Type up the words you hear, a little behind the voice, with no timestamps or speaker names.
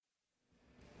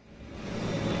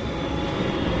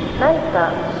成田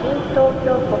新東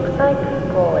京国際空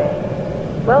港へ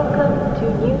Welcome to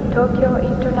New Tokyo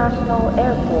International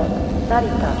Airport,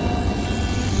 Narita.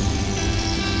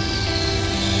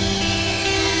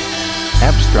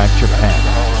 Abstract Japan.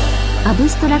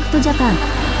 Abstract Japan.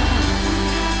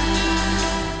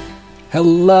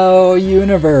 Hello,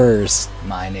 universe!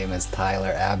 My name is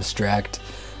Tyler Abstract,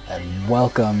 and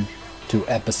welcome to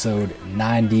episode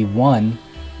 91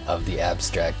 of the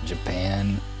Abstract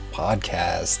Japan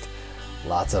podcast.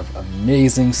 Lots of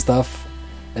amazing stuff,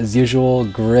 as usual,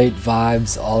 great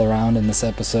vibes all around in this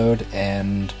episode,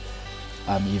 and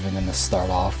I'm even going to start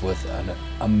off with an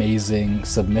amazing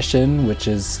submission, which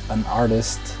is an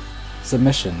artist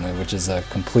submission, which is a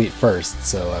complete first,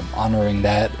 so I'm honoring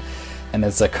that. And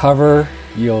it's a cover,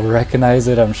 you'll recognize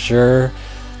it, I'm sure,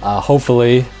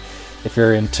 hopefully, if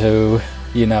you're into,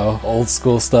 old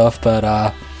school stuff, but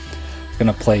I'm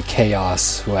gonna play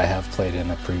Chaos, who I have played in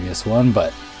a previous one,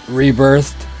 but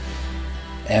Rebirthed,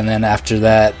 and then after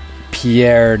that,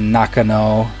 Pierre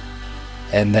Nakano,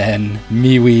 and then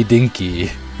Miwi Dinky,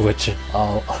 which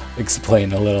I'll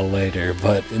explain a little later,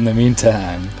 but in the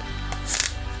meantime,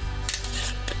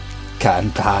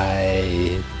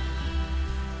 Kanpai!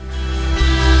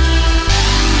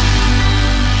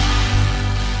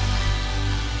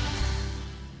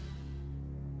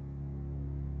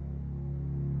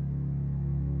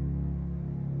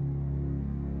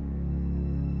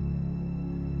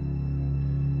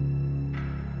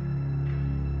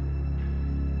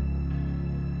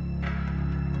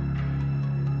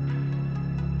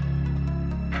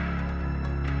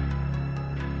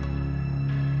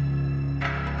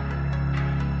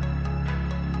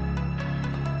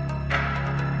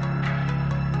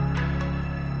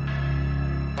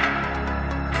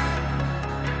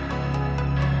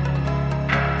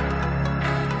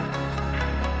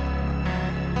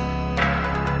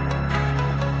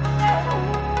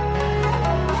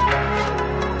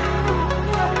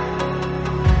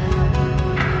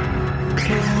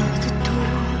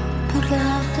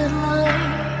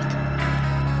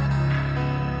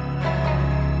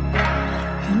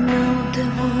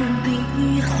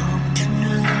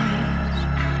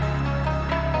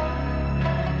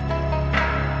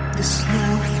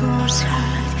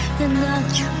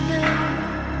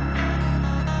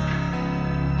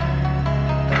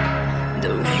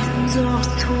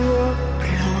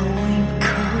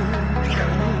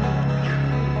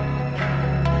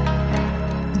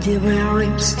 The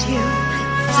wearing still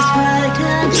is bright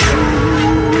and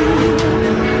true.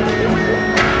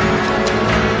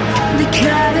 The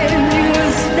cutting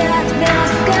news that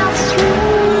must go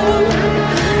through.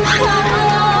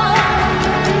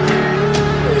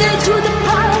 Led to the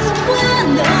past when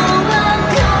no one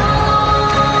goes.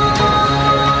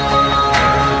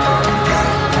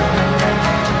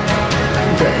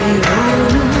 They all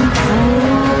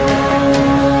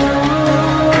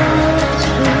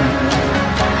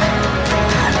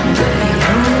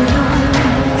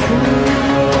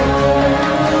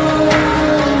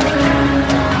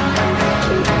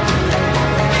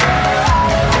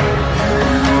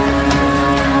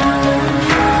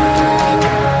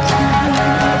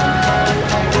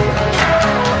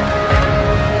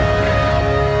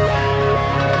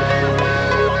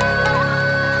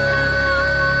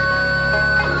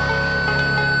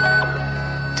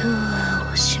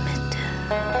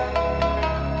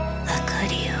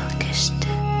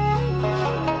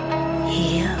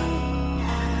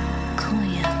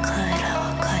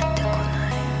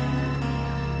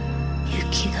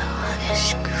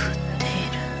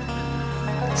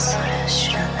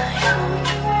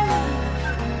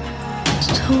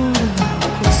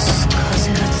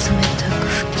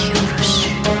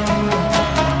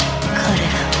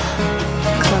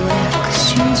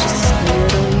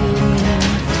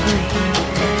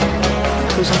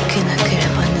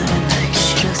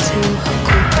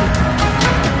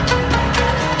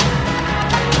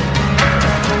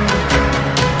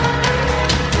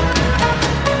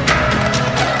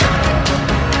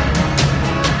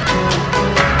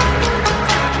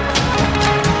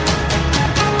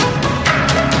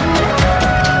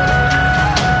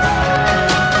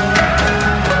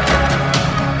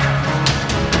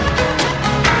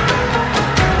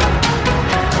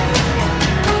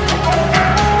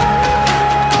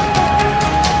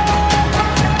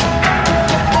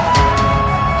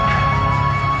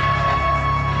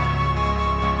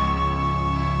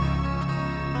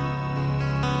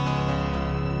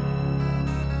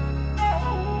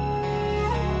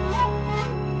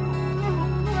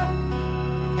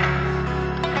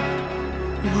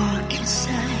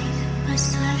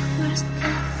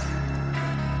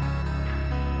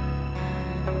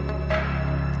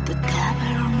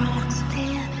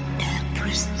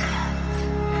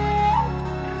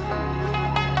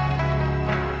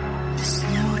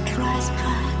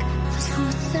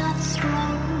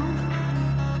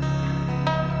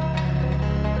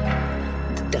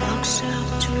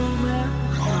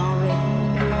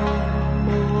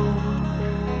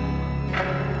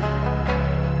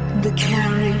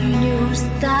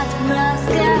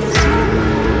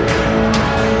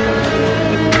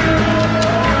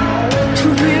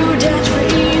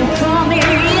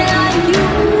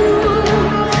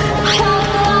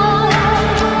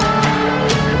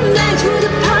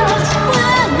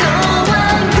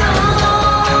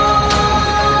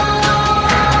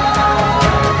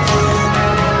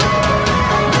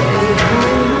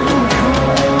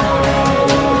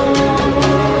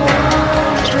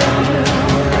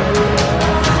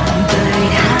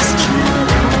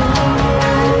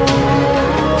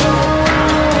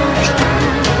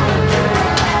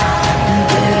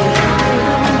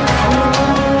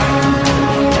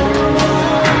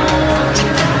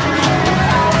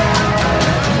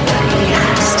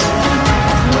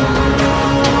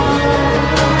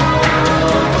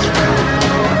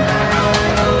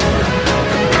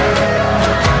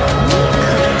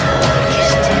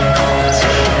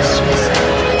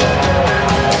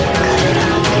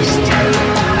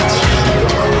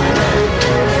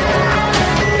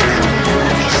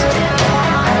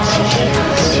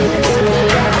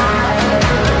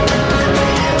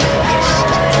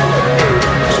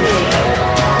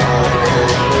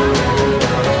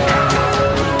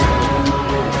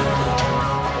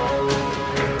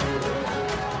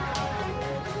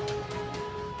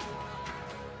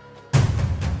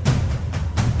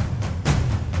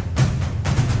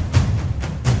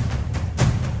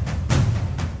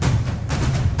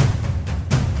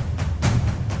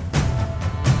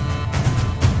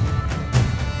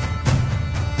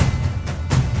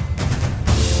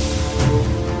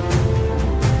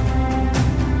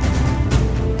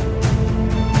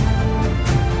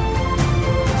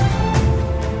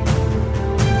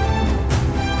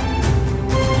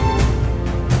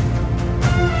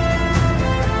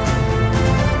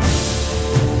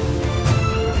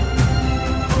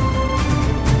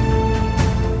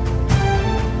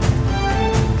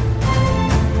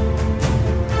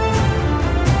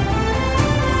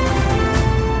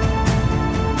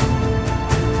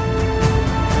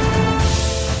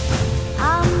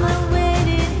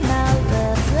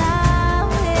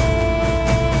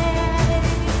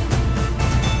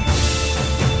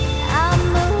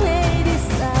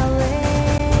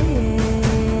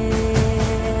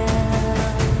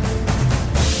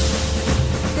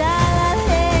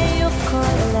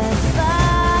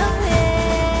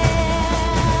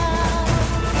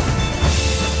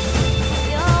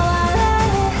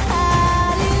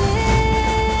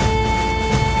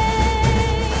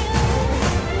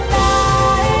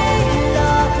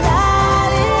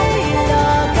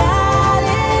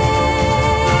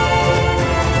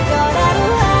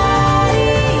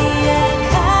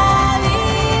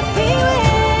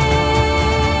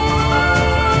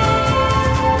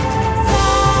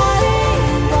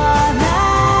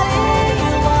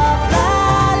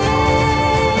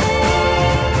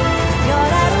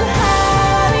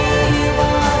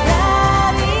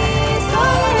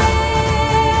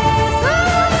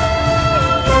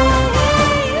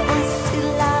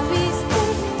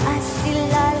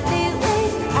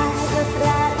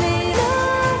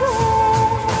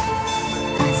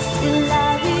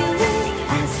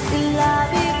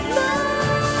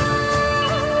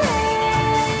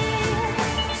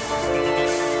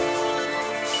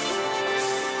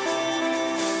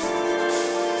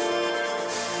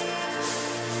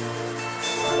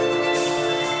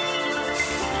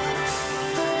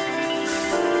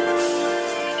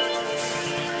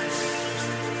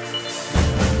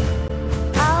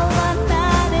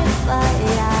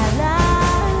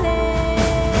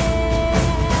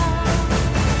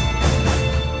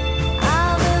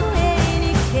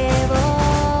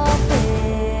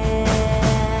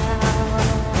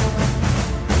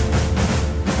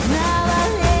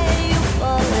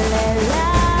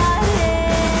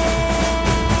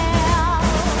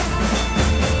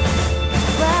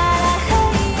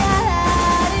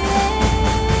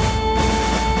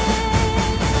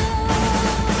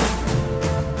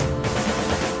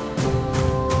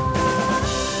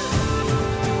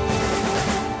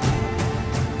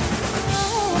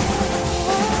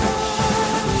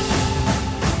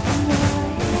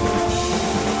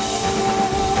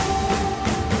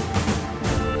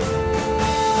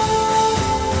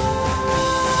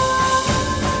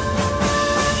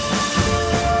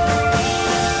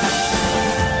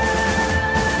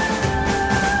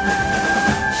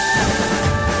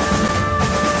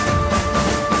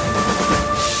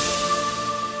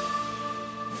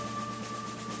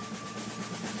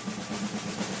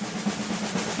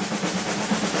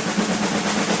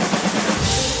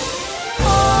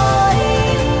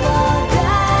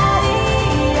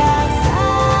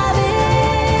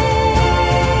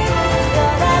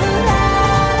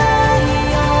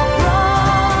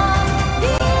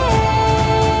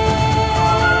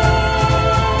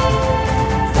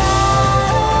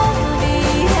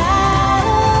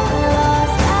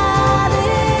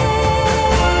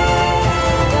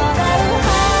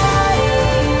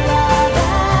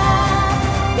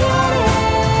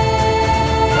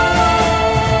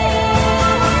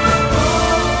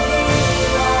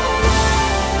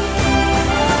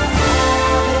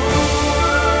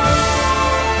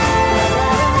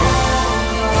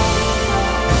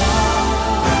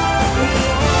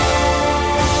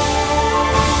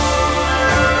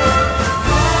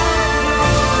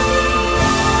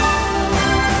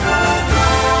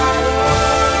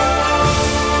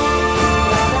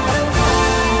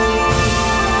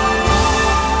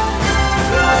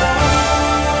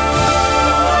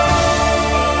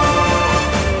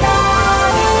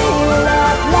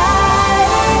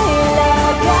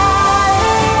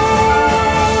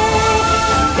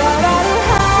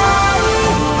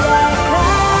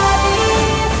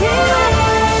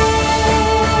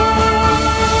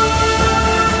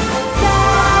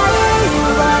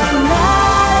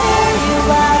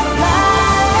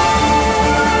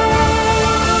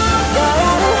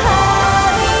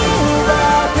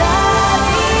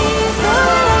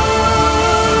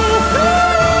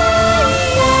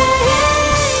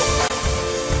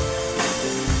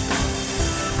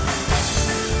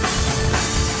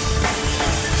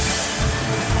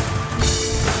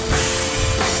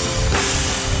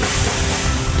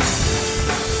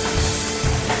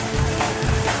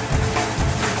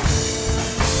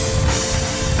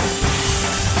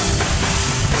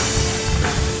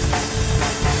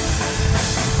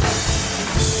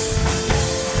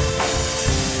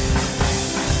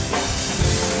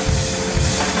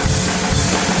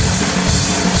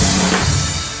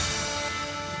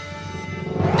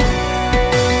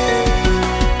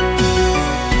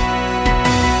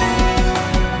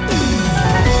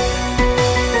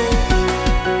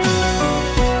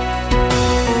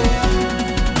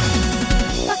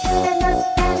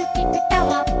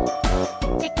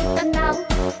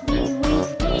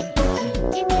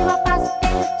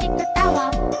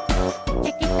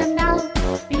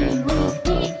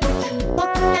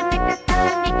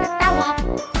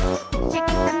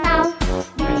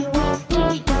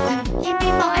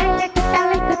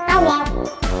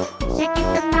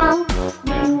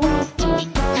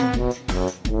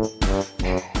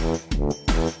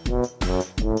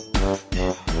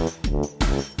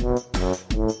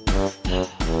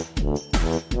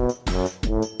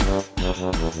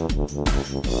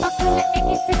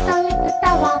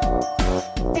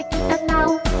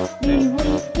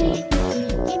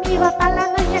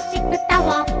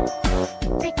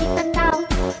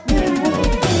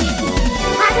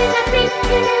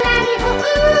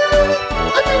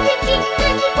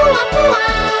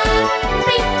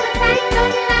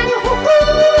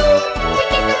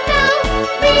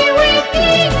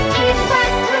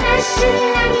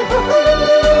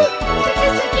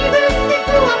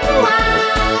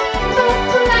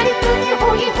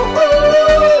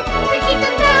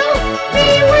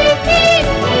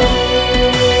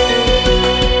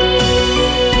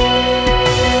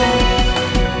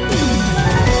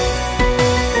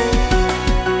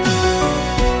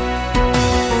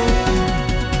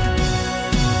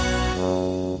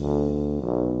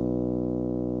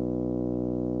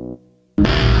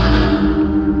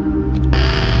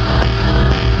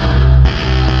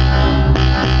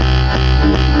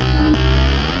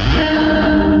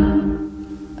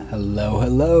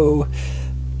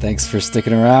Thanks for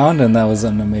sticking around, and that was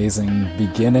an amazing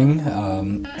beginning.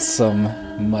 Some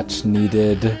much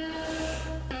needed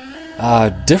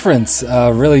difference.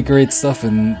 Really great stuff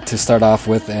to start off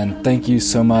with, and thank you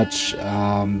so much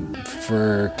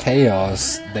for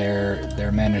Chaos.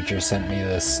 Their manager sent me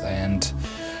this, and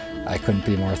I couldn't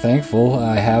be more thankful.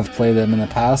 I have played them in the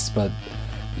past, but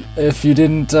if you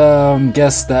didn't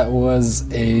guess, that was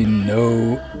a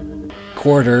No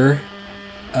Quarter.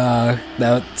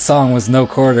 That song was No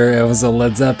Quarter. It was a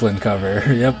Led Zeppelin cover.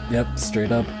 Yep,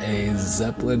 straight up a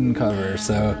Zeppelin cover.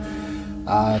 So,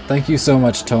 thank you so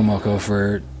much, Tomoko,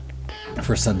 for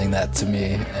sending that to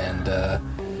me, and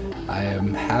I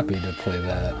am happy to play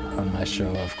that on my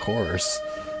show. Of course,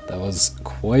 that was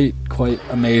quite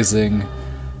amazing,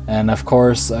 and of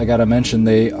course, I gotta mention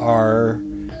they are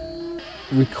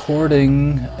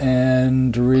recording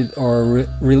and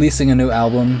releasing a new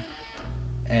album.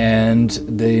 And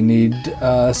they need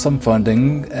some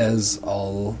funding, as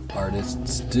all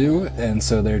artists do, and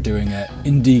so they're doing an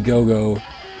Indiegogo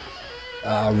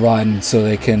run so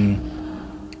they can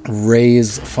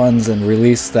raise funds and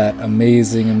release that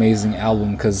amazing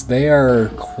album, because they are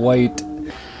quite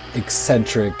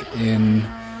eccentric in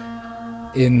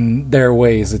their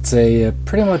ways. It's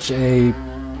pretty much a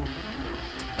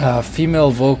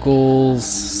female vocals,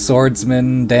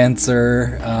 swordsman,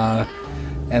 dancer,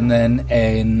 and then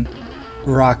a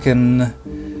rockin'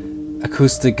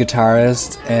 acoustic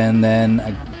guitarist, and then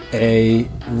a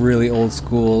really old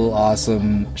school,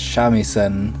 awesome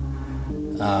shamisen.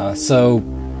 So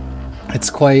it's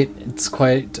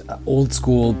quite old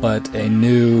school, but a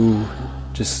new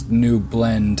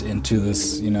blend into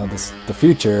this, the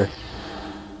future.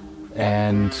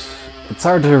 And it's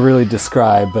hard to really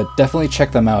describe, but definitely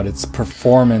check them out. It's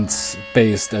performance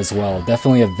based as well.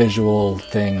 Definitely a visual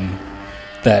thing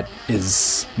that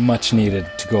is much needed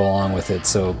to go along with it.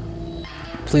 So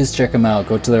please check them out.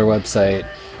 Go to their website,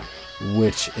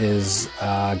 which is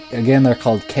again, they're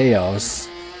called Chaos,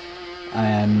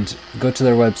 and go to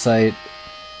their website,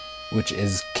 which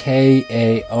is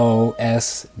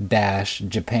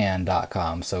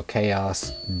kaos-japan.com. So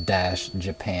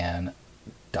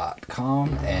chaos-japan.com,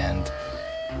 and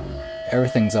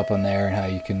everything's up on there, and how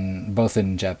you can, both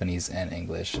in Japanese and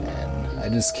English. And I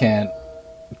just can't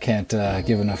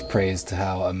give enough praise to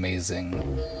how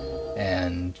amazing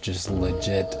and just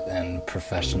legit and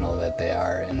professional that they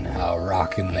are, and how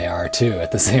rockin' they are too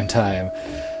at the same time.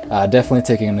 Definitely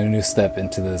taking a new step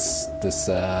into this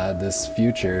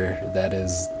future that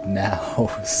is now.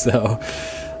 So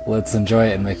let's enjoy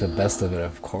it and make the best of it.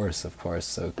 Of course.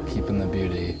 So keeping the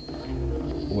beauty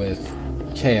with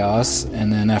Chaos.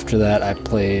 And then after that, I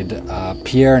played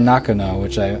Pierre Nakano,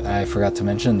 which I forgot to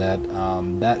mention that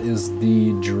is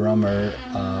the drummer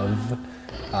of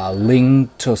Ling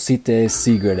Tosite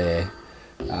Sigure,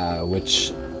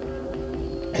 which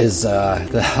is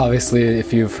obviously,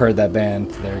 if you've heard that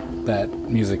band, that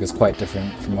music is quite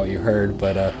different from what you heard,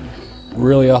 but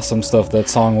really awesome stuff. That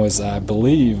song was, I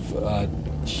believe, a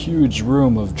huge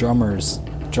room of drummers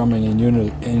drumming in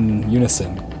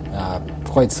unison,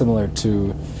 quite similar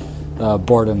to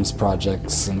Boredom's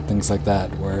projects and things like that,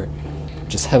 where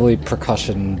just heavily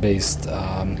percussion based,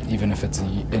 even if it's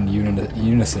in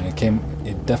unison,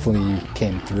 it definitely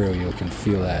came through. You can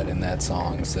feel that in that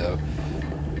song. So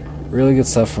really good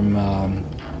stuff from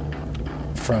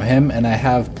him. And I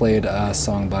have played a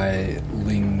song by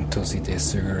Ling Tosite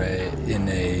Sigure in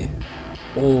a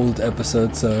old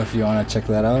episode, so if you want to check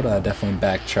that out, definitely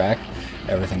backtrack.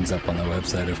 Everything's up on the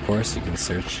website, of course. You can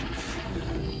search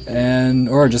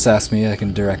or just ask me. I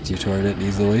can direct you toward it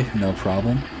easily, no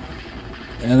problem.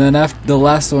 And then after the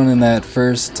last one in that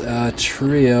first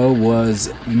trio was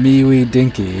Miwi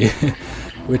Dinky,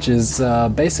 which is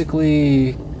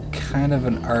basically kind of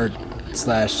an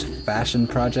art/fashion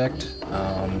project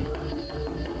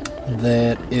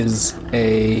that is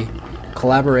a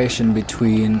collaboration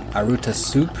between Aruta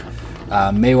Soup,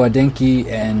 Meiwa Denki,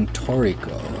 and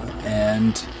Toriko.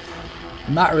 And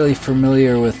I'm not really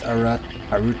familiar with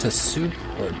Aruta Soup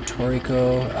or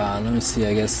Toriko. Let me see,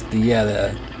 I guess the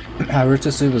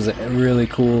Aruta Soup is a really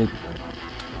cool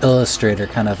illustrator,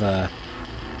 kind of a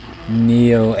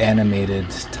neo-animated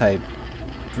type,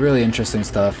 really interesting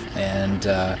stuff. And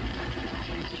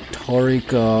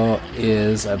Toriko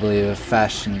is, I believe, a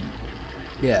fashion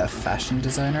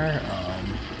designer.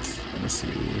 Let me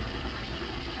see.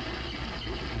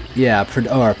 Yeah,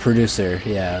 a producer.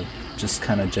 Yeah, just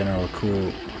kind of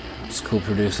cool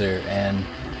producer. And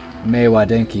Meiwa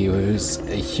Denki, who's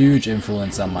a huge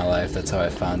influence on my life. That's how I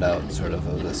found out sort of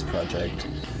this project.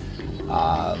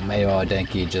 Meiwa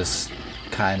Denki just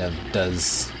kind of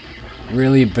does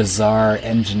really bizarre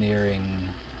engineering,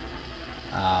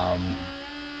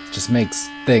 just makes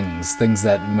things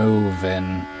that move,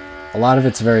 and a lot of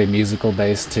it's very musical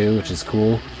based too, which is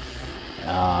cool.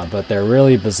 But they're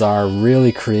really bizarre,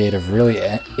 really creative, really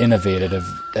innovative,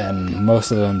 and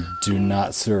most of them do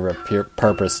not serve a pure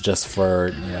purpose just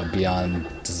for, beyond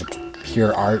just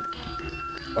pure art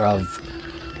of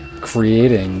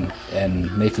creating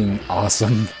and making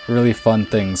awesome, really fun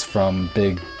things, from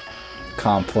big,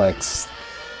 complex,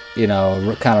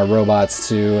 kind of robots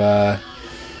to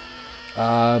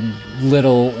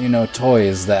little,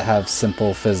 toys that have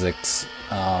simple physics,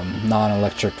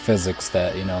 non-electric physics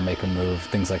that, make them move,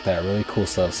 things like that. Really cool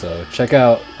stuff. So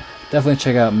definitely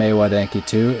check out Meiwa Denki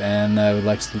too. And I would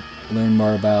like to learn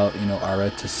more about,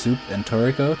 Aruta Soup and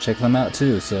Toriko. Check them out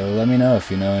too. So let me know if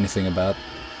you know anything about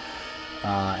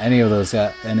any of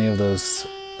those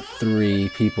three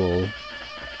people.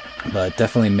 But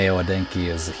definitely Meiwa Denki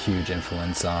is a huge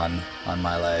influence on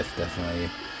my life. Definitely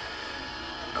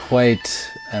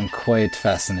I'm quite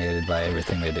fascinated by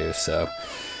everything they do. So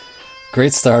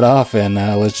great start off, and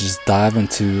let's just dive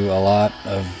into a lot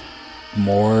of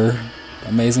more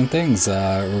amazing things.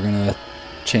 We're gonna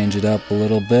change it up a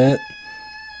little bit.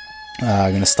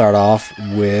 I'm gonna start off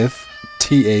with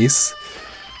T-Ace,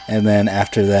 and then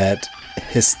after that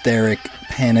Hysteric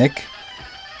Panic,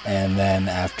 and then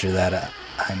after that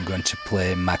I'm going to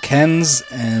play Makens,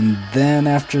 and then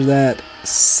after that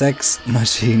Sex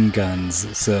Machine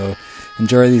Guns. So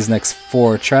enjoy these next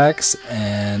 4 tracks,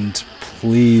 and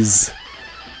please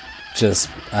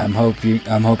I'm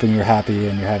hoping you're happy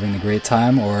and you're having a great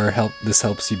time, or this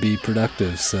helps you be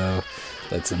productive. So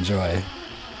let's enjoy. 「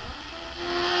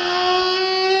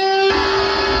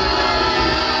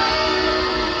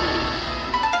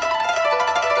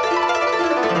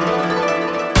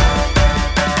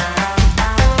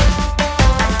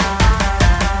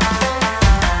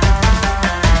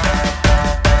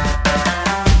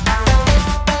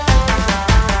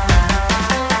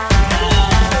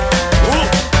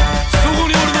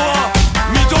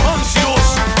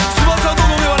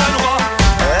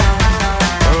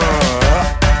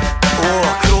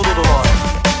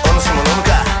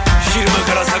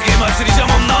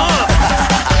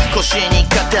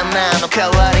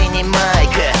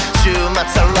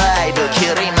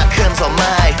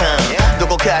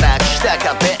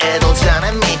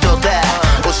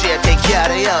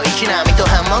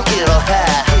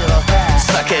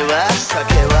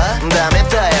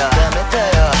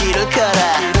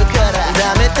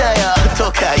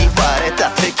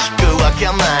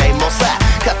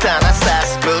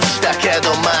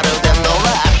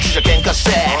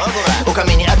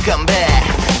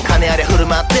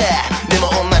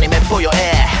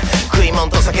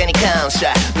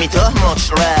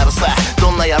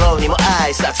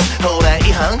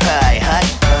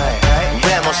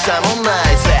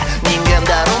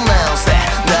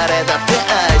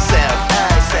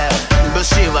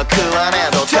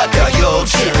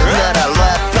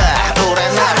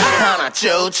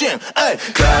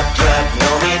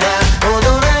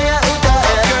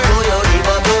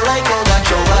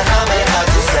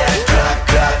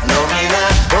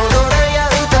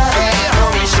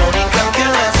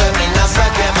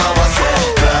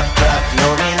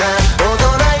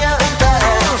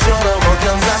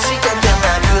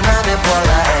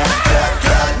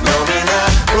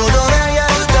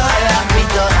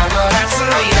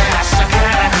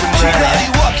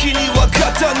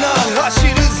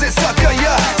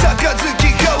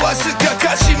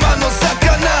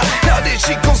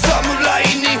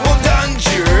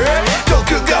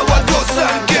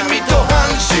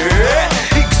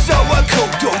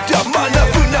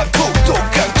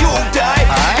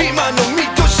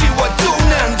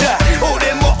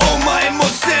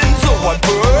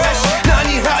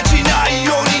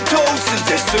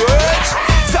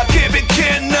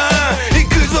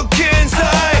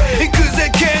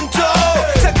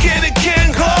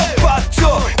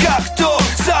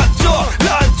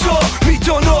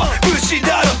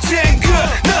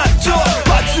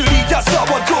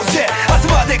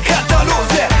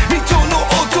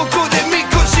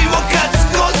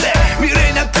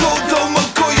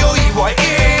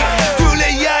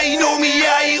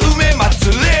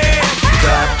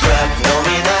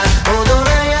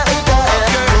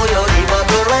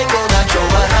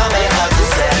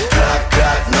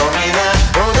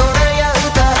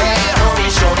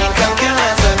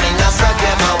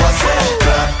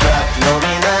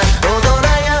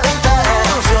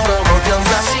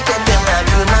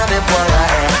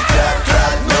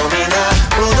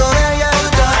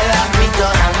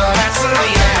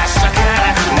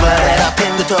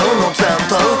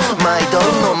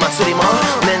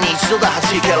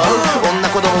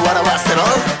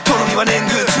には年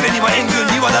貢連れには援軍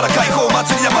にはなら解放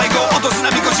祭りだ迷子落とすな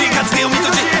みこし担げよみ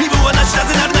とじ身分はなしな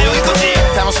ぜなるなよいこじ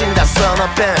楽しんだその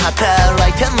分働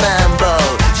いてマンボウ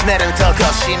死ねるとこ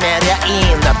閉めりゃ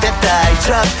いいんだって大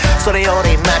丈夫それよ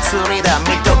り祭りだ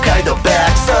水戸街道バッ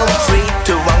クソー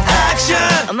3、2、1アクシ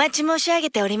ョンお待ち申し上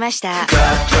げておりましたクラ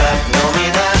ッククラックのみ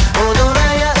な踊ら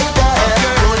や歌え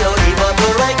今宵はブ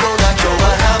レイクだ今日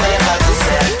はハメ外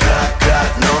せクラッククラ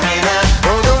ックのみな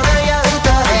踊らや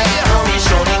歌え飲み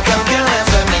商人関係な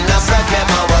ぜみんな酒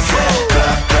回せク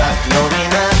ラッククラックのみ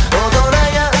な踊ら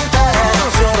や歌え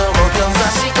それもかざ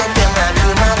してて泣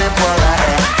くまで笑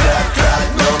えクラッククラッ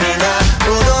クのみな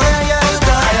踊らや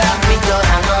歌え水戸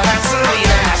あの祭り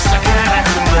だ明日か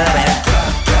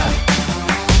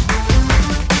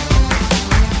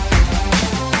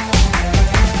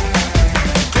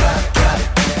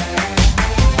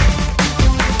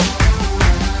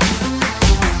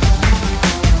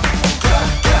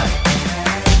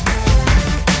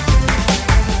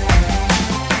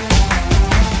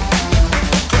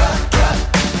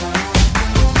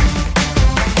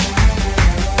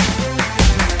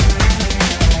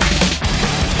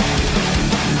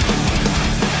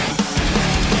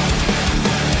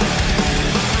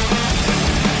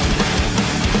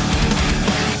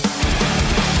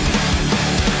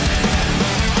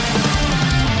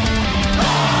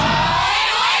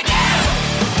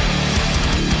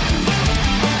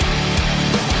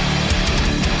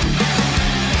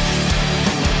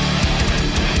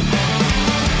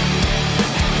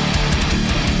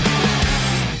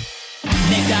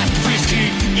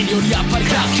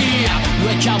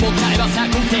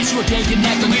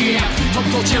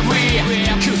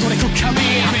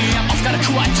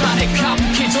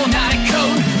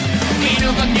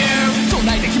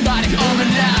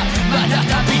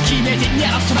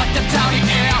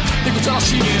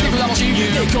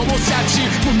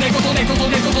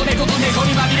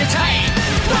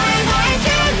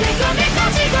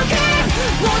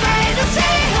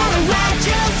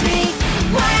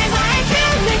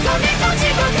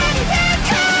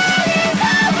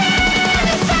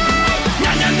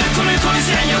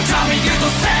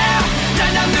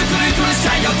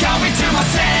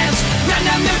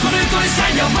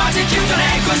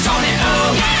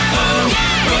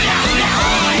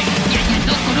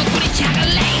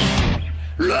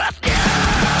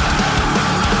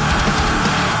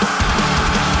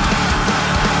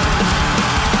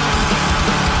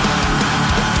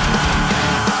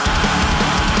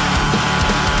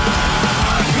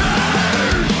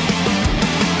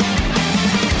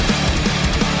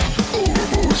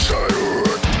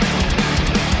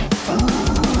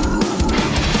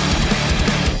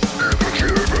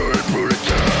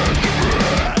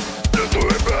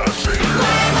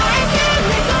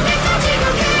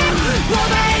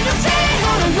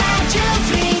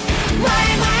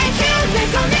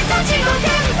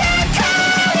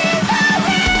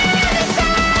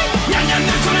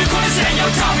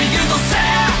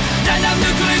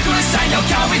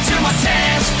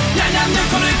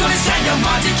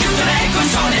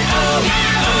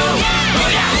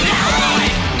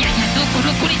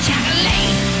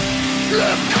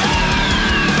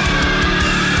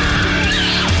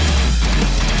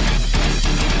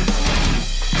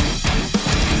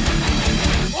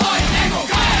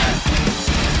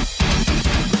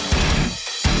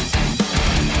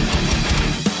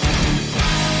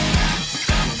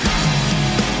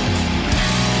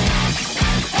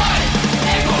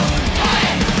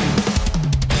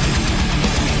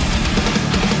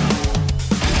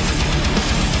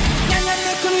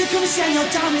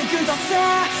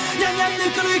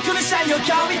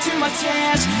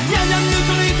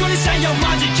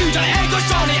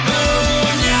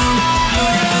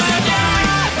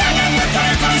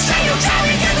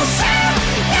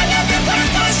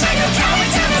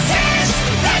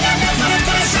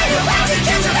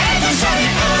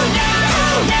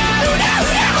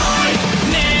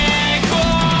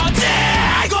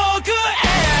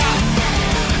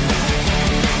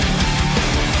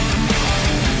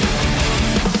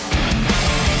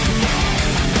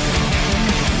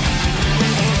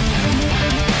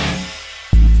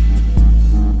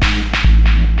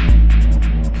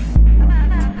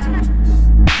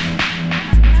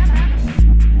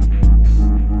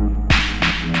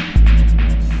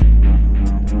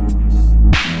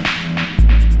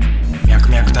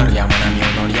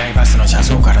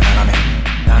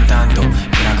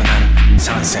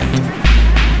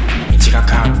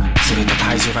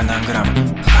ら踏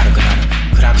ん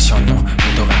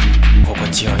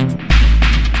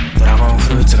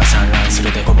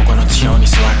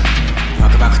張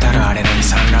れバクたるあれのに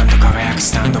産卵と輝く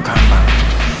スタンド看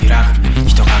板揺らぐ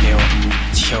人影を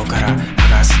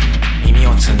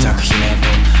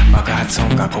発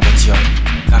音が心地よい。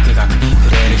ガクガク震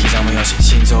える膝もよし、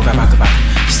心臓がバクバ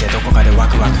クしてどこかでワ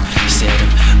クワクしている。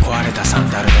壊れたサ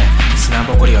ンダルで砂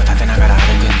ぼこりを立てながら歩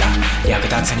くんだ。略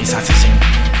奪に殺人、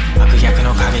悪逆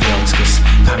の限りを尽くす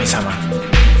神様。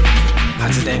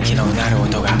発電機のうなる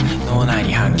音が脳内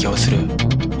に反響する。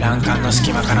欄干の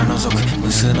隙間から覗く無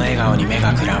数の笑顔に目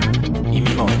がくらむ。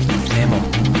耳も目も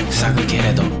塞ぐけ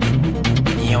れど、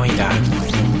匂いが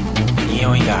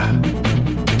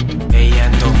永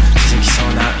遠と続きそ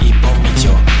うな一本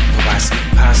道を飛ばす。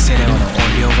カーステレオの音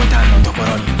量ボタンのとこ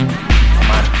ろに止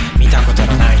まる。見たこと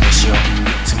のない虫を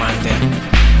つまんで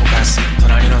犯す。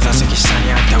隣の座席下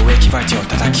にあった植木鉢を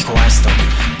叩き壊すと、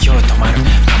今日止まる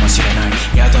かもしれな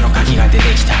い宿の鍵が出て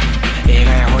きた。映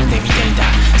画や本で見ていた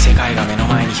世界が目の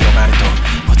前に広がると、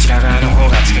こちら側の方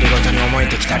が作りごとに思え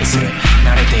てきたりする。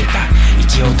慣れていた。生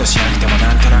きようとしなくても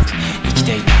なんとなく生き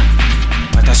ていた。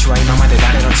私は今まで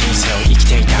誰の人生を生き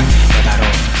ていたのだろ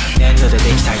う。粘土で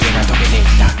できた家が溶けていっ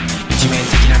た。一面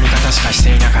的な見方しかして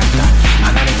いなかった。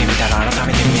離れてみたら改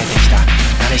めて見えてきた。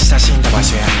慣れ親しんだ場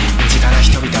所や身近な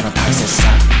人々の大切さ。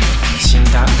死ん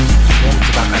だ文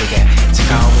句ばかりで時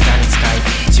間を無駄に使い、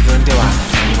自分では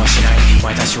何もしない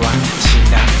私は死ん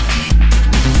だ。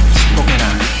ちっぽけな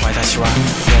私はも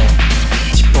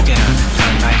うちっぽけな考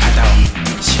え方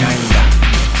をしないんだ。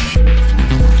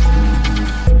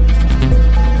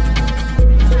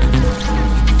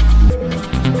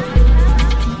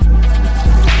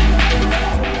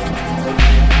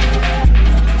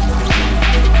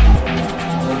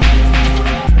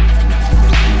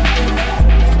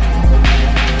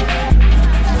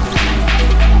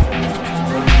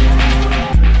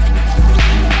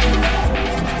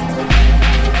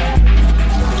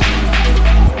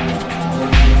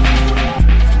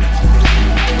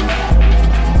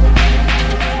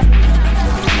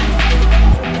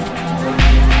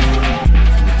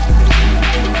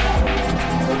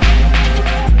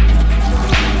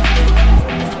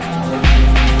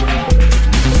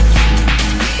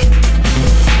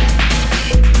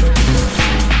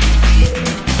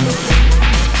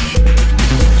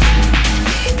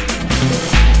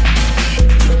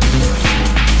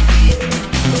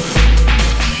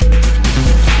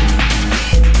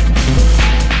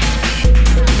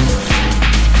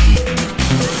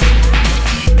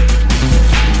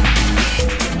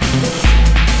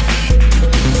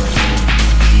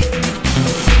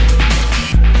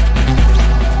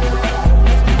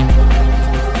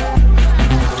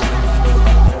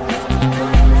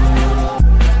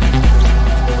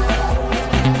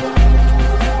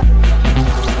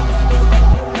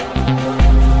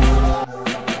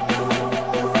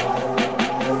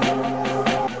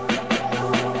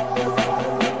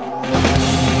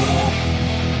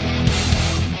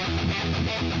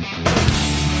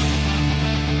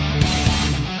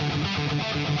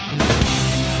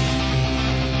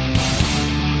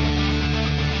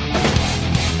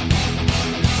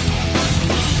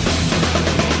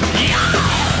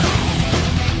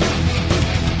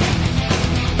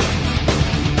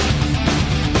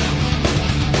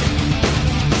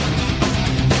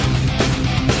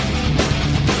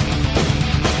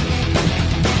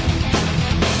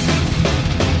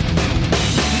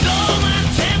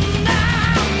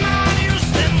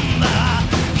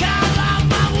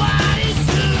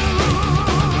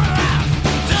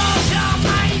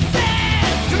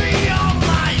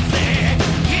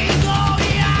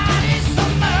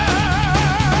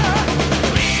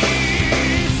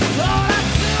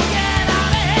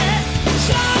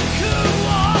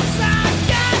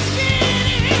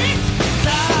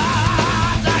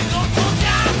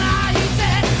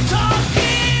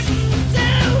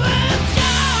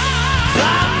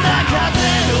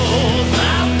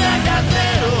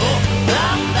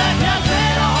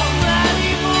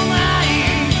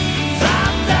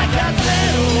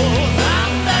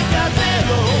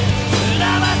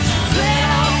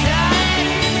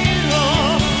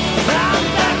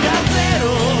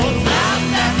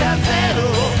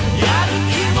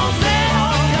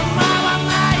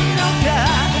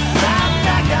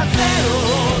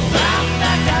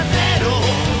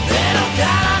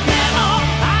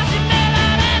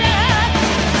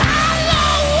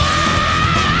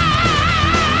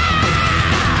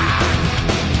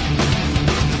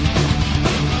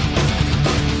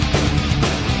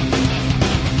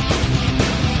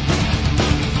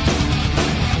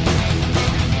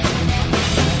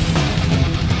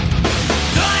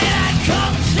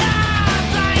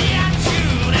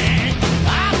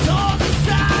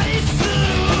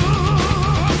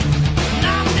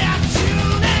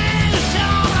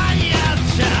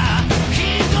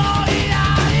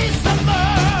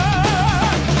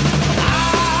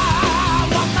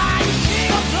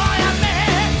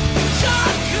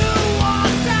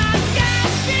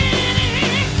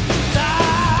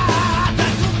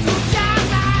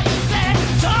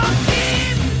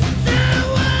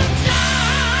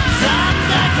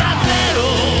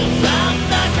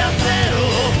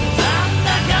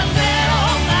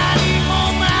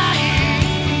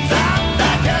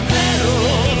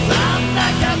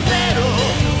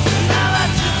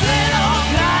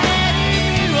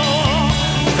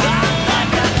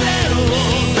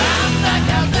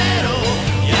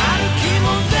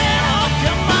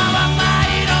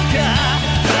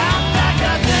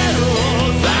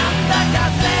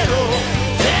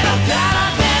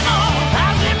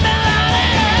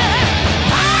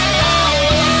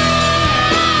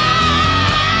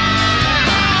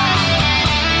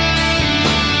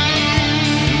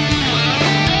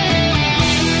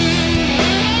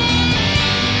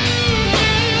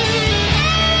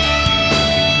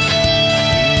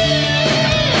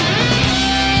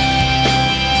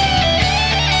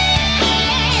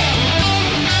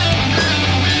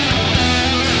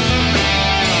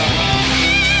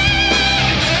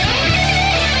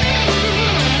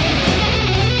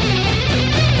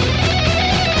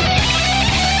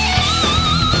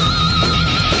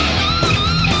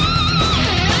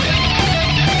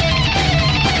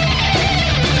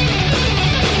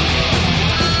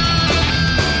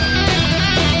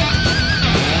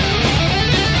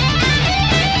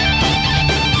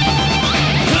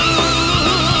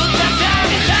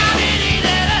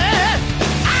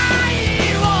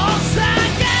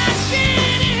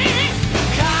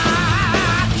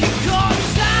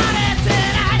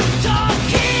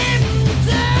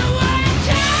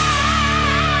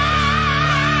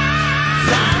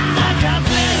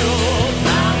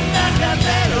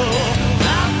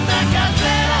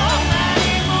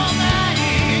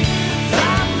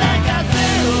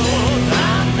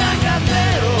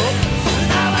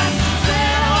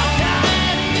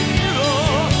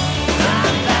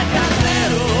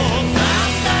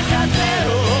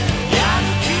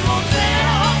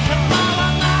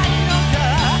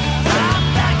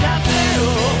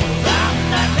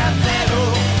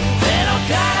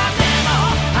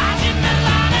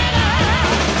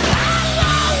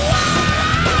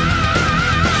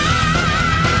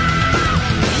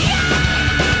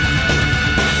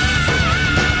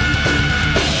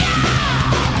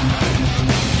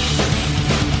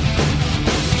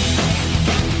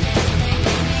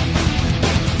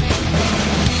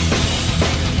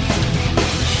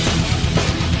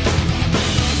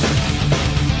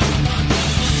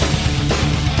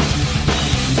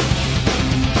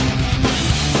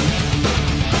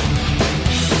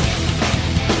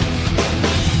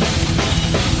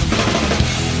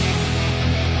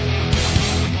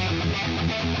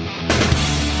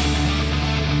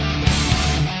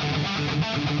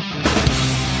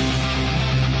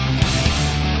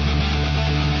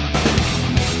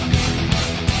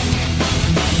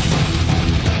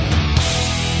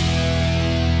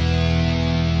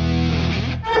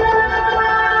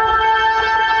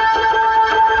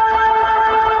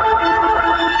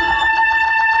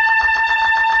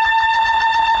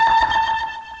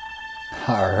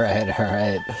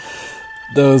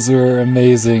Those were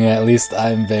amazing. At least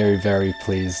I'm very, very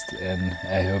pleased, and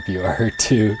I hope you are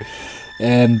too.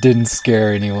 And didn't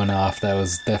scare anyone off. That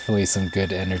was definitely some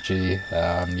good energy.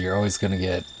 You're always going to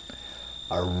get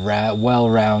a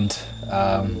well-round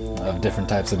of different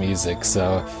types of music,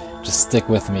 so just stick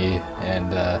with me,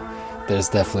 and there's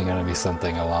definitely going to be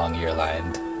something along your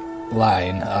line,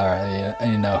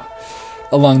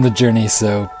 along the journey.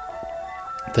 So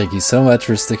thank you so much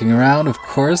for sticking around. Of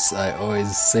course, I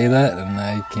always say that, and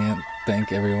I can't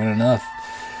thank everyone enough.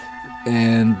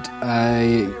 And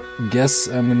I guess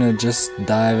I'm gonna just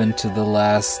dive into the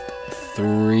last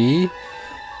 3.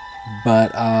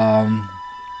 But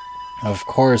of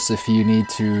course, if you need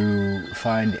to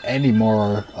find any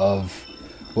more of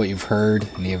what you've heard,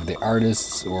 any of the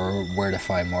artists, or where to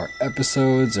find more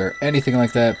episodes or anything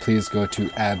like that, please go to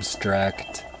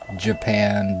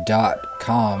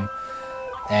abstractjapan.com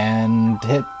and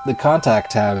hit the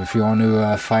contact tab if you want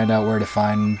to find out where to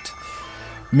find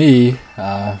me.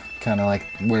 Kind of like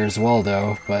Where's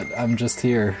Waldo, but I'm just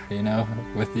here,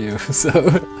 with you. So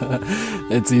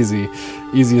it's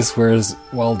easiest Where's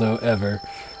Waldo ever.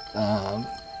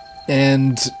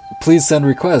 And please send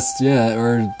requests,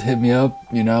 or hit me up,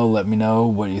 let me know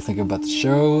what you think about the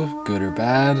show, good or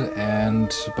bad.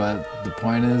 But the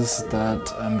point is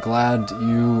that I'm glad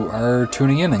you are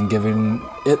tuning in and giving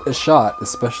it a shot,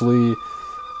 especially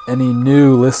any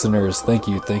new listeners. Thank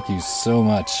you so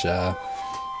much.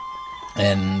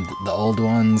 And the old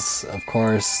ones, of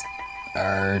course,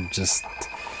 are just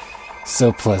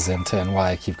so pleasant, and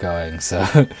why I keep going. So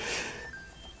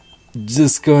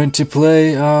just going to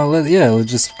play, we're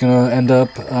just gonna end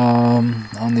up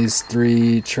on these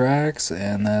 3 tracks,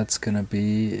 and that's gonna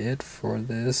be it for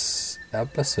this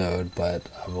episode. But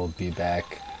I will be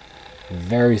back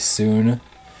very soon,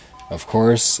 of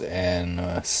course,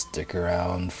 and stick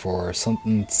around for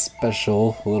something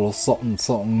special, a little something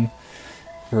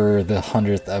for the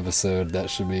 100th episode. That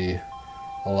should be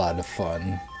a lot of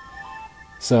fun.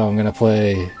 So I'm gonna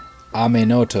play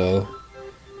Amenoto,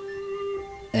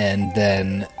 and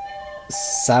then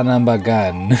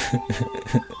Sanabagan.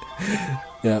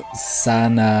 Yep,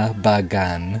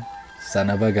 Sanabagan,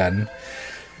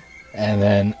 and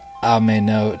then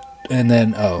Amenoto, and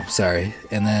then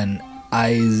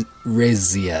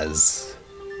Iresias.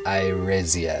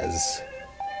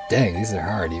 Dang, these are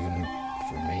hard even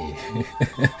for me.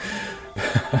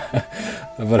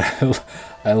 But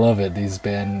I love it. These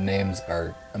band names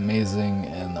are amazing,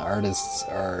 and the artists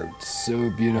are so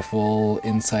beautiful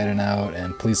inside and out,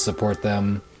 and please support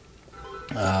them.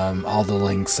 All the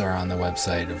links are on the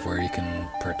website of where you can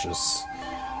purchase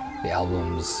the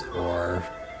albums or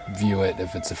view it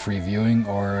if it's a free viewing,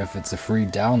 or if it's a free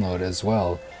download as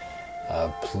well.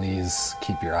 Please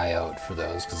keep your eye out for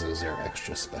those, because those are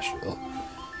extra special.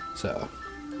 So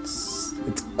it's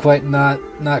quite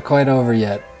not quite over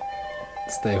yet.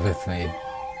 Stay with me.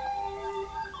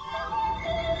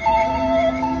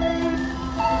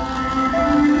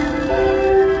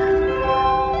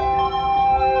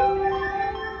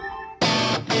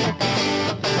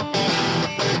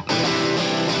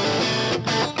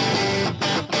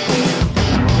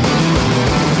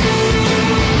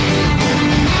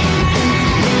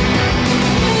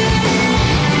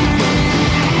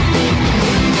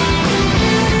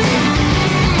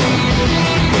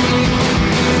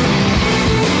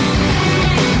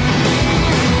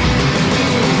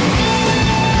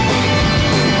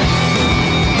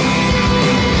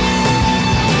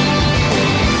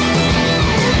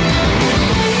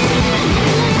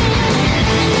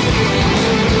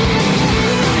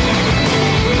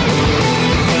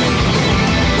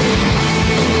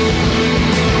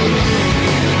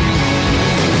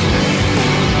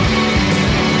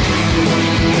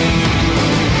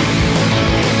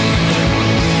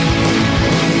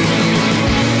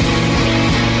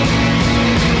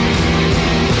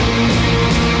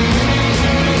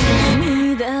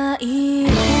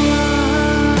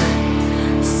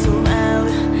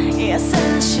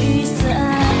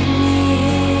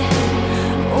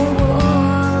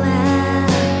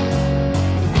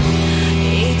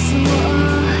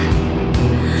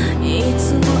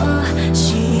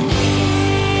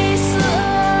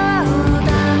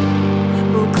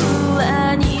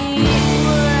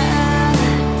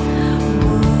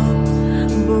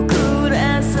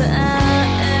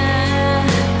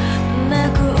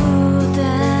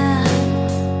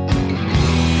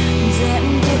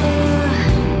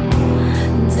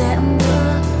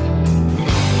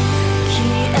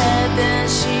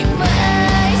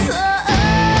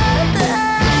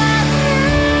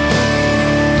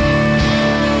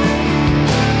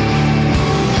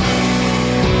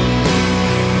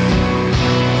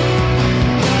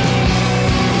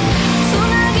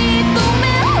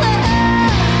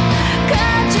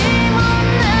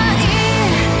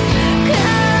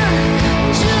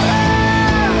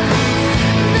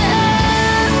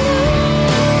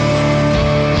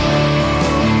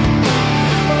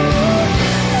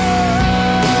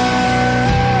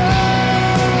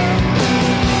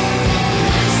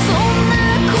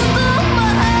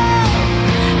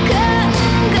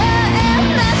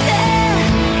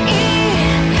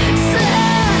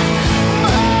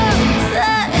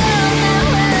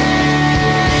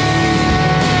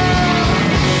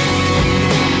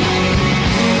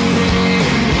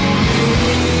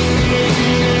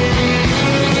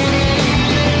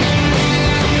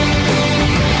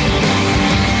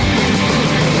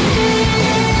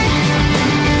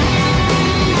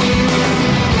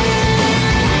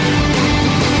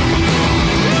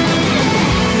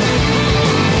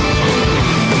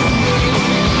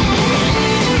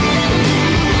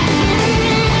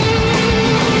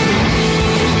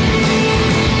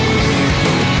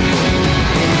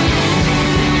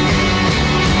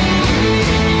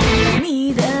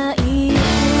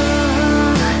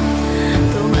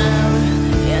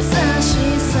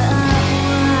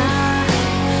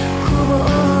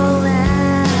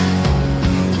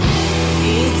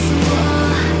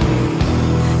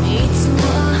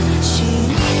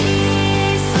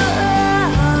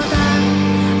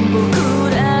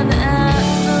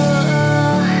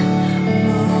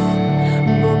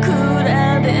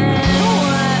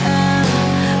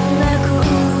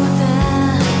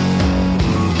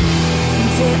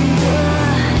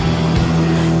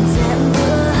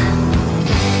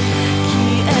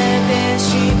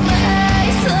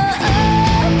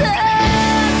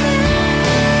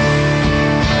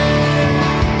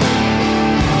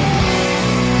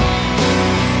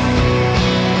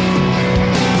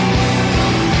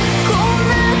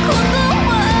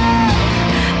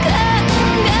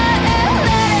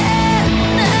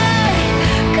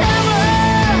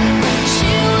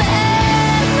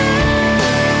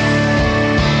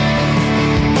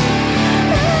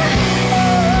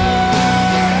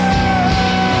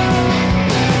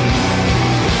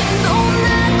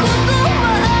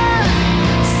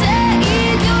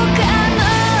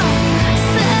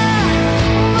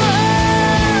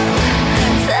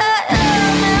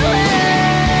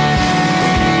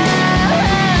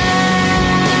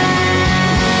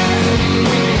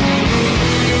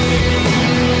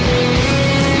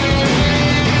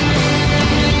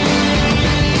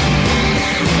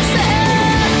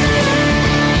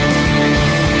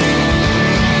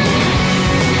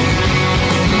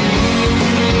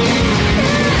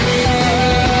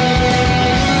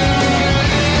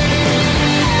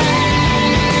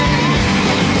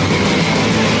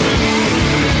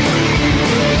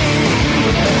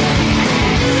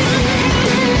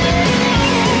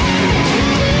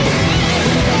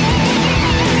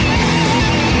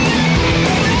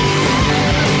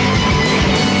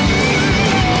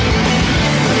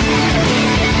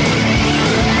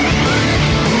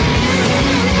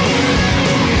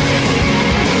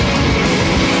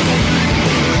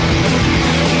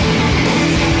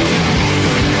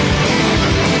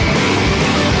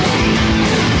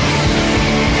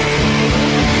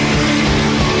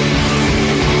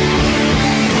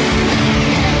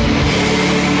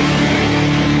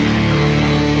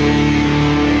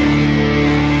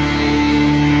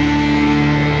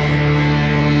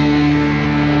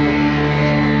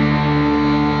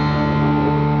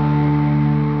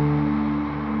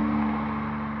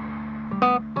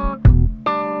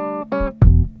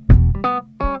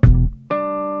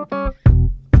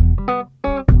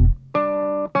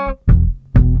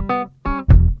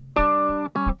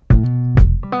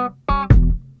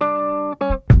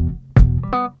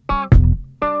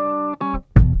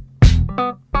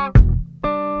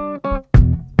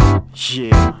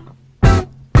 Yeah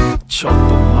ちょっと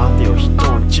待てよ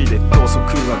人んちで土足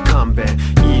は勘弁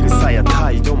言い草や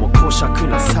態度も小尺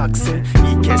な作戦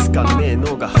いけすかねえ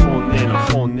のが本音の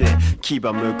本音牙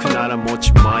向くなら持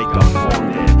ちマイクロフォ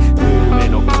ンでぬるめ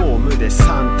の公務で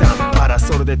三段パラ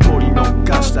ソルで取り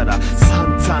逃したら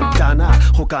散々だな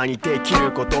他にでき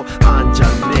ることあんじゃ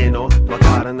ねえのわ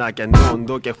からなきゃ飲ん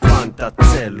どけファンタ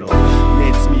ゼロ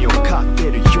ネズミを飼っ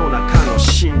てる夜中の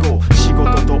信号仕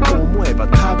事と思えば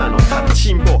ただの立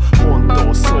ちんぼ本当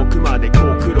遅くまで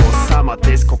ご苦労様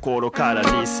です心から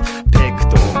リスペク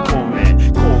トを込め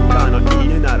国家の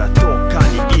犬ならどっか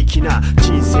に粋な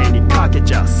人生にかけ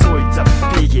ちゃそいつは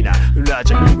ビギナー裏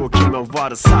じゃ動き回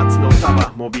る札の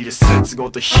束モビルスーツご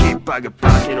と引っ張る化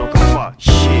けの皮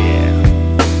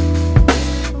Yeah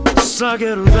下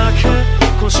げるだけ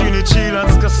腰にちら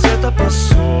つかせたベ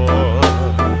ソ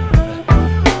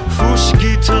不思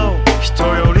議と人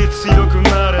より強く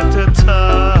なれて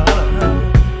た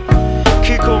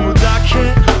着込むだ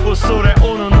け恐れ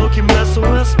おののきメソ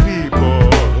レスピーポー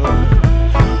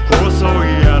細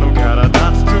いあの体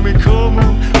包み込む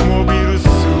モビルス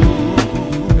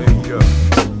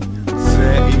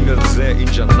全員が全員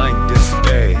じゃないんです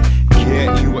芸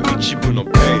人は一部の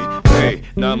ペ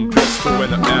イなんです上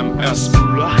の MS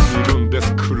裏にいるんで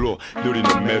す黒塗り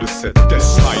のメルセデ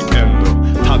スハイエン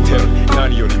ド立てる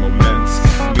何よりもメン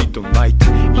ズミッドナイト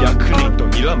役人と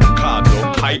睨むカ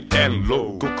ードハイエン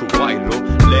ロー極賄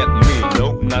賂 Let me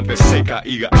know なんて世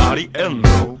界がありえんの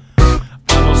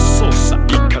あの捜査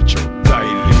一課長代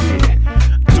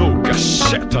理どうか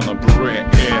シェットのブレー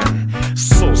ン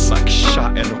捜査記者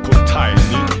への答え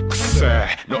に癖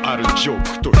のあるジョー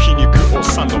クと皮肉を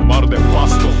サンドまるでファ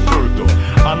ストフー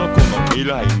ドあの子の未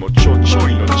来もちょい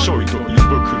のちょいと胃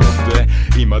袋で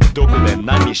今どこで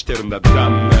何してるんだ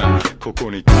旦那こ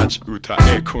こに立ち歌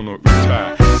えこの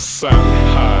歌さん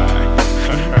はい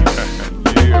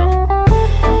yeah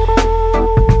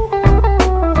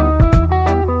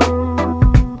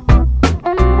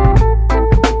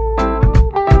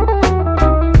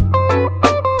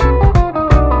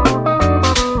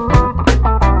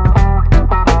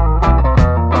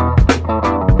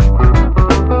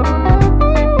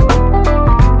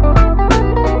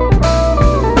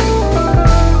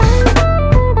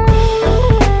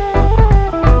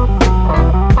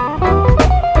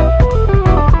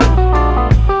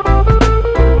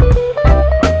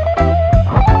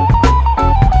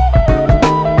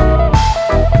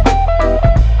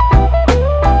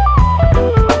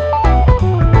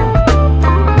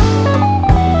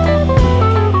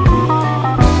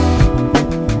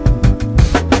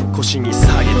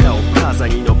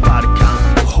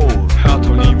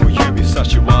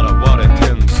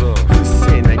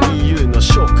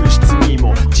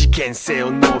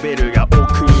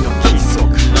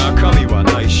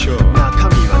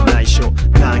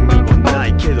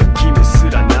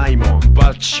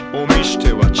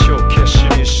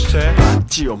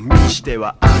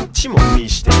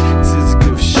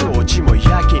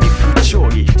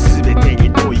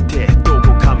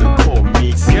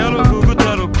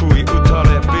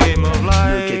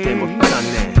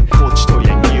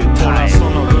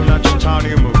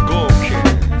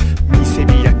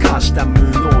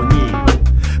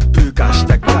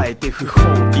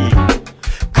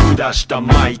した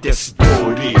マイデス通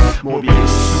りモビル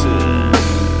ス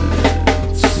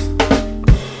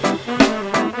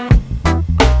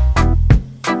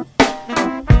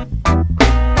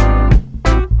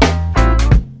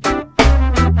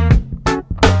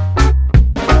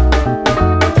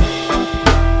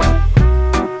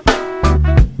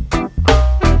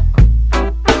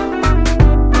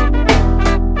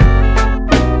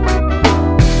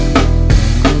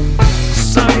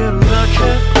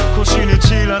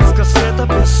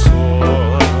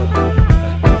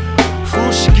不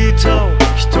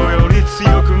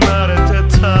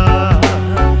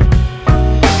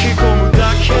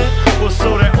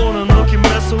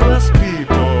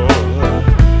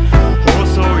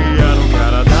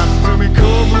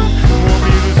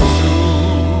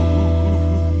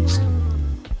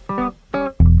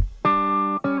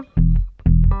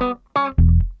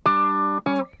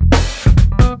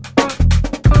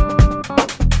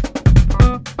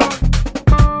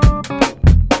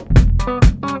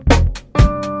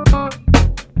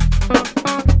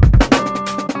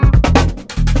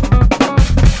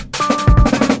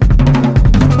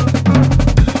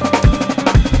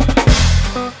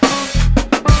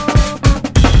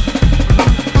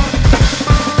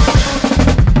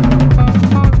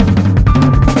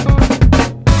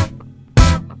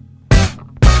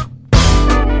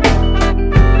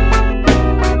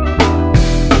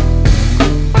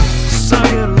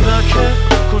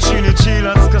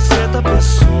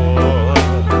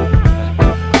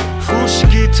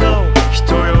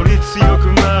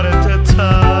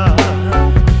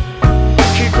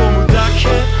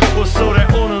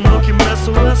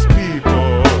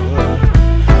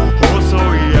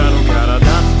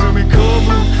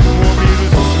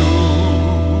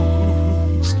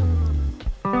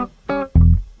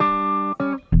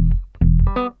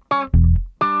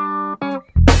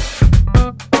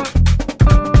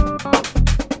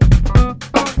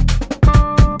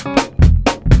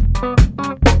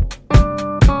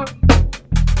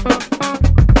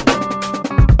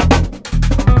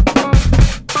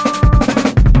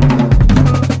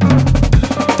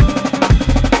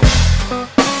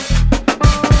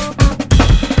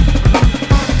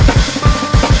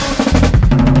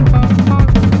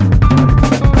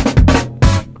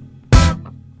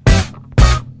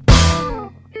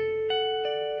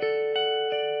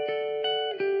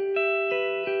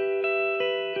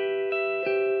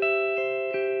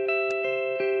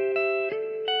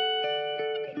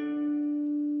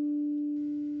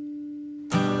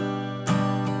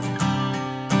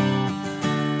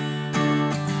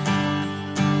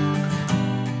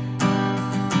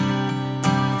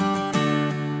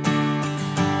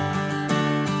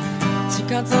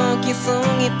づきす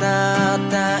ぎた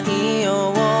太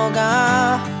陽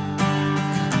が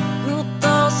ふと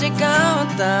しかっ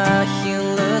た昼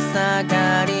下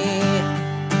がり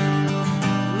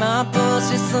眩し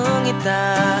すぎ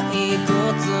たいく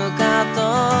つかと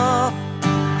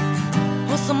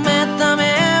細めた目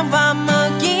は向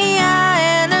き合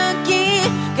える気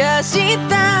がし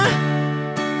た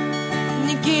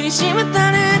握りしめ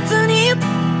た熱に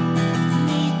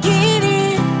握り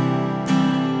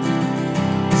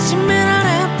締められ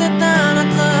てた夏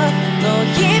の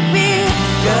日々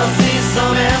Cause it's so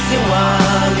messy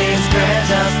while it's great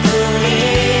just to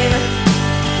live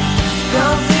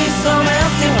Cause it's so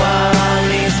messy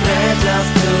while it's great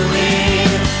just to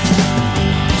live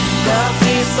Cause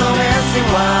it's so messy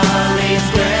while it's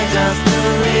great just to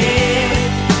live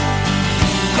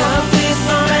Cause it's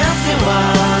so messy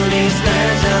while it's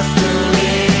great just to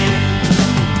live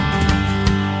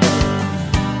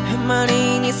へまり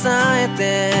に冴えて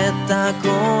たこ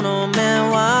の目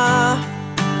は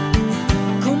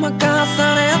ごまか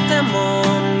されても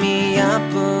見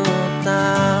破った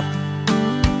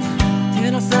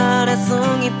照らされす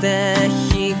ぎて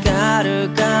光る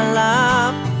か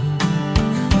ら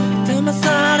騙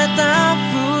された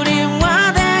ふりは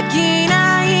できな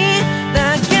いだ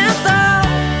けど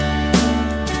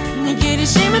握り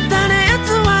しめた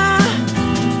熱は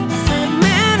冷め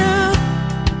る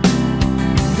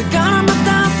だからまた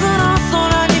その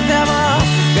空に手を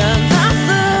かざす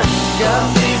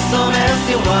Cause it's so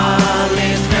messy while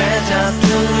it's great just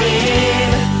to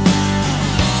live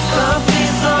Cause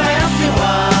it's so messy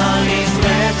while it's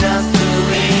great just to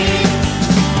live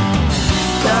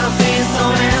Cause it's so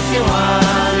messy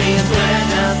while it's great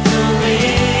just to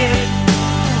live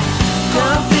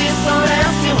Cause it's so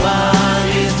messy while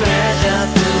it's great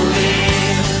just to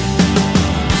live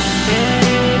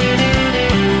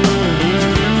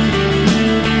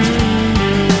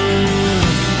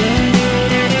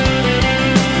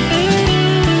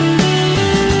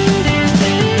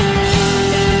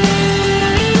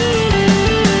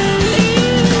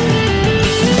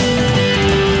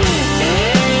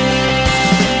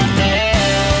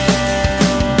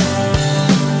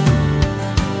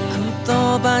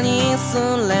言葉にす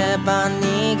れば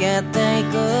逃げてい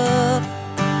く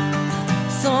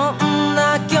そんな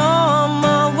今日も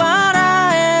笑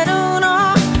えるの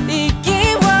息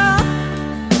を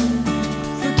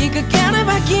吹きかければ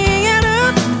消える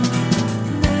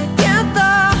だけど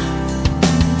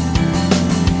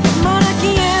まだ消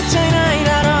えちゃいないだ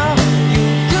ろう行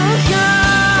くよ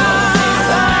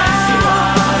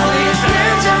It's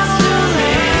great just to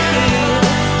live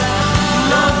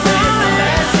Nothing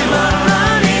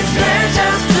It's great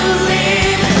just to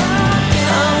live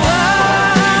Oh,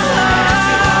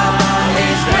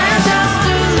 it's great just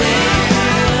to live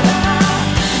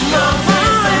Nothing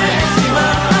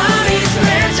It's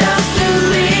great just to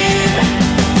live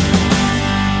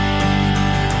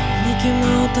逃げよ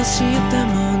うとして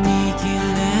も逃げ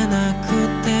れなく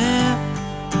て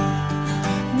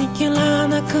逃げら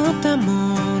なくても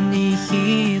握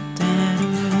ってる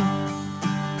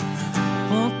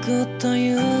僕と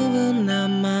いう名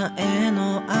前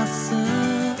の明日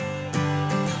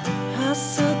明日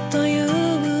とい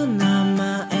う名前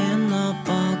の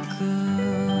僕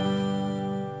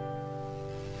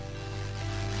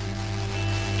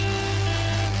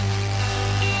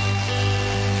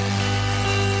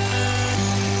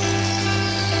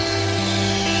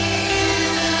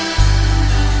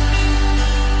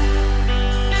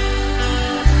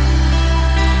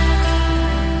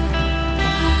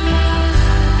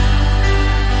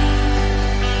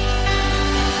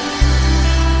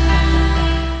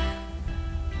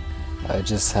I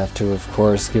just have to, of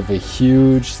course, give a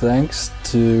huge thanks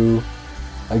to,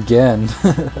 again,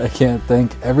 I can't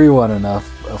thank everyone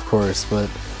enough, of course, but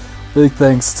big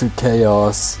thanks to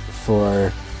Chaos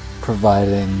for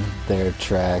providing their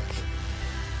track.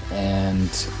 And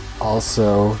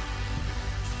also,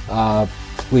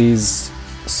 please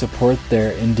support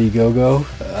their Indiegogo.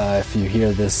 If you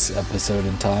hear this episode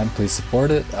in time, please support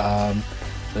it.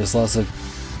 There's lots of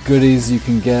goodies you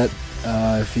can get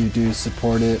if you do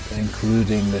support it,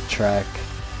 including the track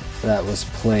that was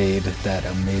played, that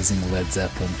amazing Led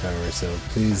Zeppelin cover. So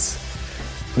please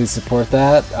support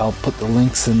that. I'll put the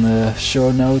links in the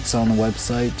show notes on the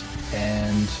website.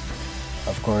 And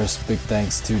of course, big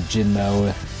thanks to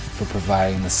Jinmo for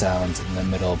providing the sounds in the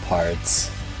middle parts.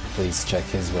 Please check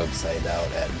his website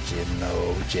out at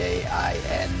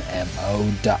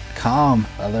jinmo.com.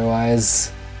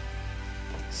 Otherwise,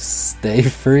 stay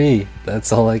free.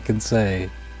 That's all I can say.